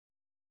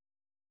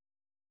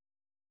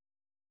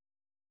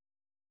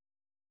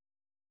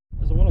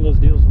of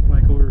those deals with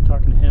Michael. We were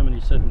talking to him, and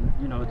he said,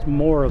 you know, it's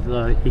more of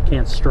the he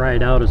can't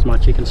stride out as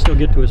much. He can still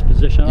get to his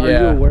position. Are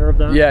you aware of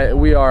that? Yeah,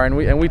 we are,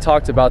 and we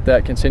talked about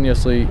that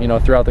continuously. You know,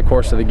 throughout the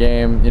course of the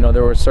game. You know,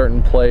 there were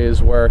certain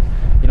plays where,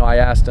 you know, I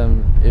asked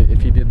him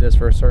if he did this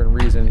for a certain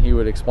reason. He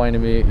would explain to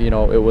me, you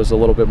know, it was a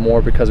little bit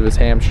more because of his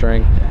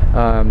hamstring.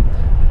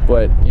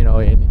 But, you know,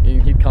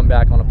 he'd come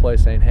back on a play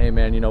saying, hey,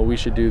 man, you know, we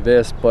should do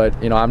this,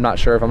 but, you know, I'm not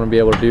sure if I'm going to be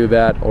able to do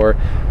that, or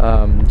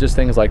just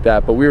things like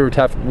that. But we were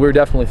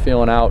definitely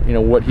feeling out, you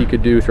know, what he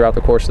could do throughout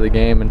the course of the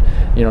game,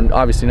 and, you know,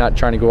 obviously not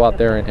trying to go out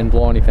there and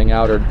blow anything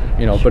out, or,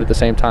 you know, but at the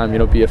same time, you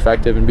know, be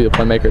effective and be the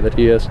playmaker that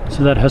he is.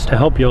 So that has to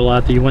help you a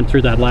lot that you went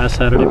through that last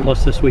Saturday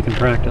plus this week in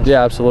practice.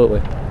 Yeah, absolutely.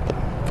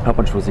 How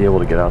much was he able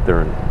to get out there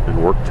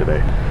and work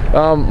today?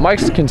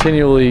 Mike's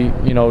continually,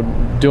 you know,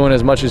 doing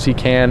as much as he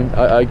can.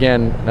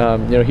 Again,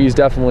 you know, he's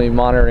definitely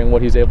monitoring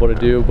what he's able to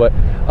do, but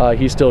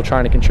he's still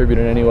trying to contribute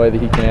in any way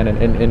that he can,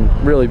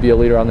 and really be a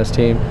leader on this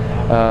team,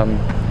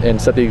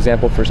 and set the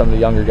example for some of the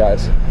younger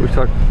guys. We've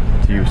talked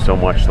to you so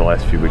much the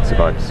last few weeks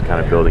about just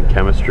kind of building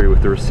chemistry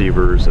with the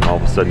receivers, and all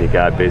of a sudden you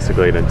got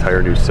basically an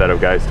entire new set of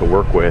guys to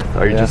work with.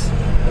 Are you just,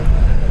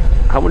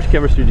 how much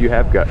chemistry do you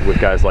have with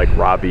guys like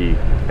Robbie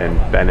and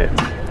Bennett,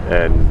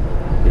 and,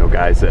 you know,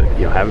 guys that,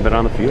 you know, haven't been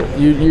on the field?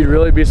 You'd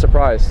really be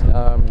surprised.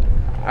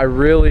 I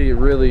really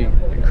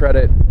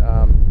credit,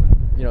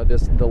 you know,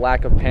 the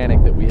lack of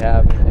panic that we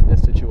have in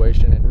this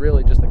situation, and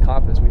really just the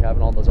confidence we have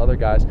in all those other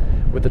guys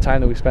with the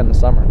time that we spend in the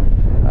summer.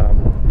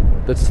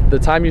 The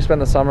time you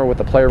spend the summer with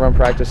the player run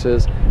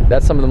practices,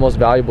 that's some of the most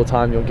valuable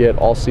time you'll get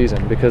all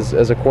season, because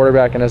as a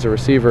quarterback and as a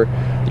receiver,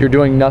 you're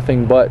doing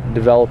nothing but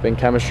developing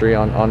chemistry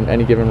on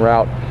any given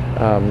route,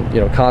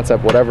 you know,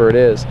 concept, whatever it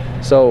is.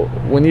 So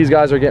when these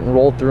guys are getting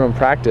rolled through in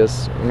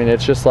practice, I mean,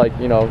 it's just like,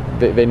 you know,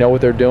 they know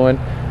what they're doing.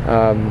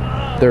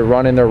 They're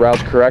running their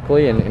routes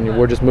correctly, and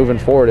we're just moving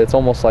forward. It's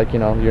almost like, you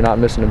know, you're not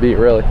missing a beat,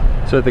 really.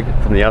 So I think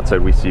from the outside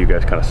we see you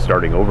guys kind of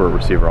starting over a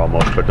receiver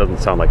almost, but it doesn't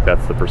sound like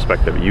that's the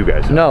perspective that you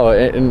guys have. No,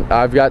 and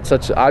I've got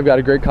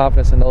a great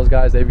confidence in those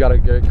guys. They've got a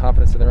great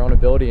confidence in their own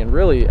ability, and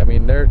really, I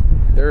mean,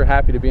 they're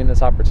happy to be in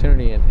this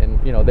opportunity,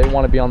 and you know, they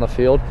want to be on the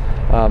field.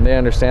 They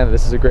understand that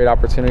this is a great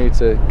opportunity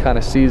to kind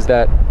of seize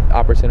that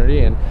opportunity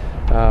and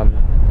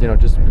you know,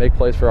 just make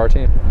plays for our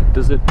team.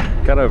 Does it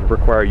kind of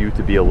require you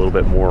to be a little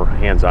bit more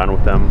hands-on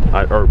with them,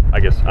 or I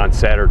guess on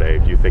Saturday,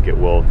 do you think it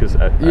will? Because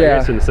I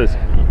guess in a sense,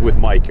 with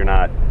Mike, you're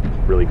not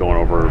really going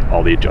over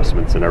all the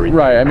adjustments and everything.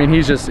 Right. I mean,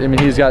 he's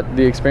got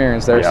the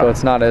experience there, so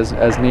it's not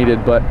as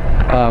needed. But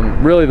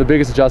really, the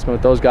biggest adjustment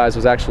with those guys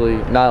was actually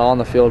not on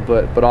the field,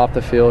 but off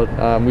the field.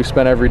 We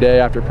spent every day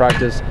after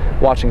practice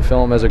watching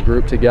film as a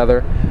group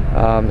together,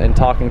 and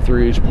talking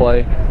through each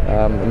play,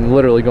 and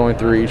literally going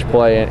through each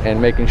play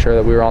and making sure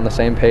that we were on the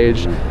same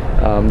page.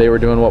 They were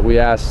doing what we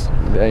asked.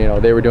 You know,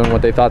 they were doing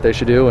what they thought they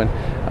should do,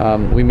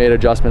 and we made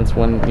adjustments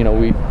when, you know,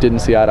 we didn't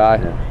see eye to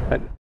eye.